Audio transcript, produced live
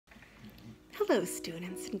Hello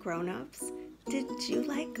students and grown-ups. Did you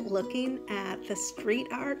like looking at the street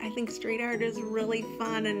art? I think street art is really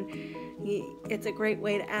fun and it's a great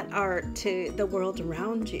way to add art to the world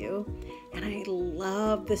around you. And I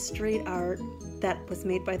love the street art that was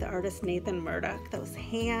made by the artist Nathan Murdoch. Those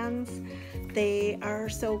hands, they are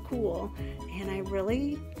so cool. And I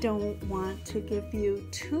really don't want to give you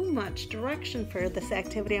too much direction for this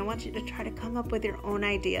activity. I want you to try to come up with your own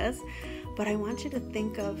ideas, but I want you to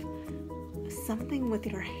think of something with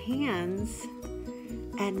your hands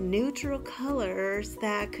and neutral colors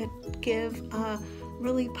that could give a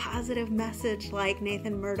really positive message, like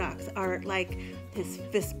Nathan Murdoch's art, like his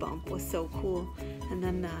fist bump was so cool. And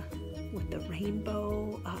then with the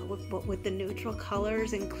rainbow, with the neutral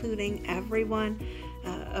colors, including everyone,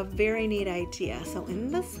 a very neat idea. So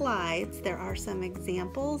in the slides, there are some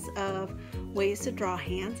examples of ways to draw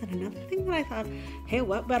hands. And another thing that I thought, hey,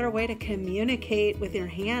 what better way to communicate with your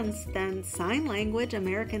hands than sign language,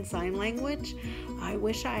 American Sign Language? I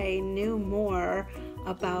wish I knew more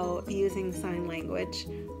about using sign language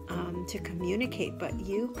to communicate, but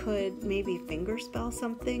you could maybe fingerspell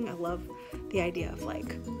something. I love the idea of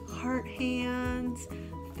like heart hands,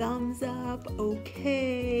 thumbs up,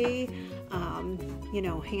 okay,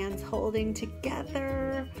 hands holding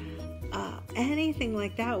together. Anything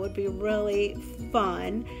like that would be really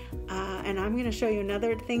fun. And I'm going to show you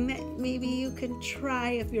another thing that maybe you can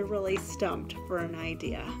try if you're really stumped for an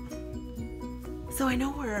idea. So I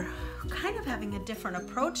know we're kind of having a different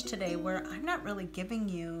approach today where I'm not really giving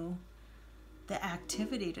you the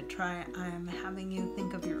activity to try. I'm having you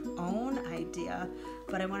think of your own idea,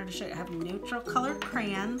 but I wanted to show you I have neutral colored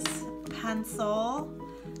crayons, pencil,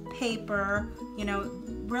 paper,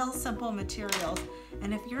 real simple materials.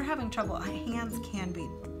 And if you're having trouble, hands can be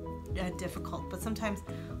difficult, but sometimes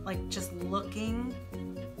like just looking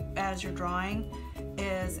as you're drawing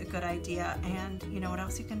is a good idea. And you know what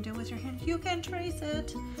else you can do with your hand? You can trace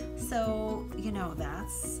it. So,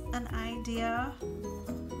 that's an idea,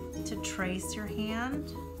 to trace your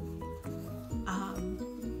hand,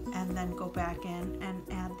 and then go back in and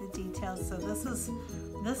add the details. So this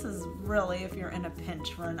is really if you're in a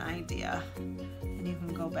pinch for an idea, and you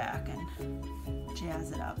can go back and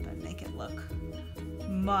jazz it up and make it look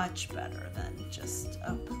much better than just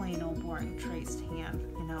a plain old boring traced hand,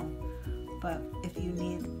 But if you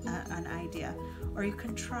need an idea, or you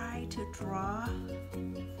can try to draw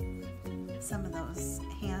some of those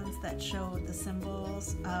hands that show the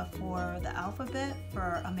symbols for the alphabet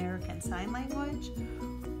for American Sign Language,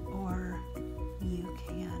 or you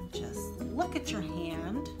can just look at your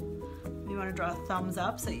hand. You want to draw a thumbs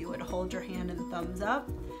up, so you would hold your hand and thumbs up,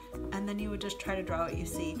 and then you would just try to draw what you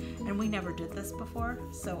see. And we never did this before,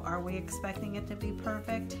 so are we expecting it to be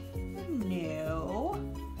perfect? No,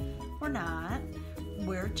 we're not.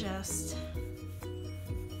 We're just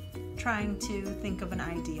trying to think of an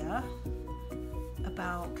idea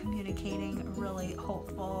about communicating a really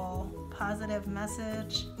hopeful, positive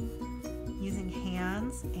message using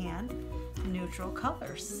hands and neutral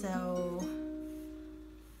colors. So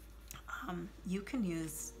you can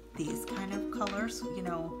use these kind of colors,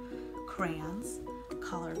 crayons,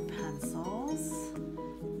 colored pencils.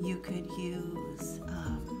 You could use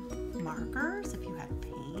markers if you had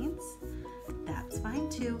paints. That's fine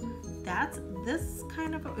too. That's this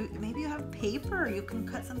kind of, maybe you have paper. You can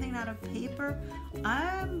cut something out of paper.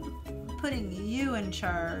 I'm putting you in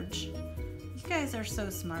charge. You guys are so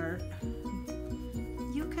smart.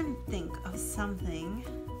 You can think of something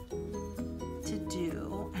to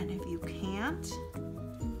do, and if you can't,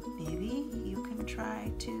 maybe you can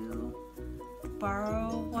try to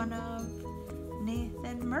borrow one of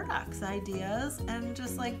Nathan Murdoch's ideas and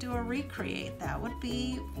just like do a recreate. That would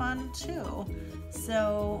be fun too.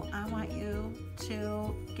 So I want you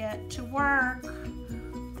to get to work,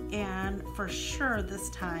 and for sure this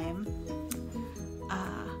time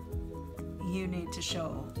you need to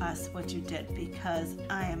show us what you did, because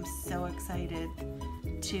I am so excited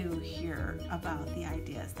to hear about the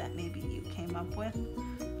ideas that maybe you came up with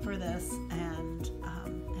for this, and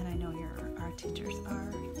I know our teachers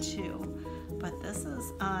are too. But this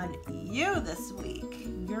is on you this week.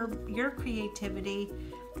 Your creativity,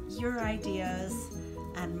 your ideas,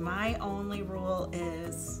 and my only rule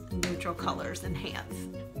is neutral colors and hands.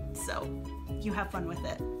 So you have fun with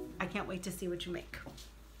it. I can't wait to see what you make.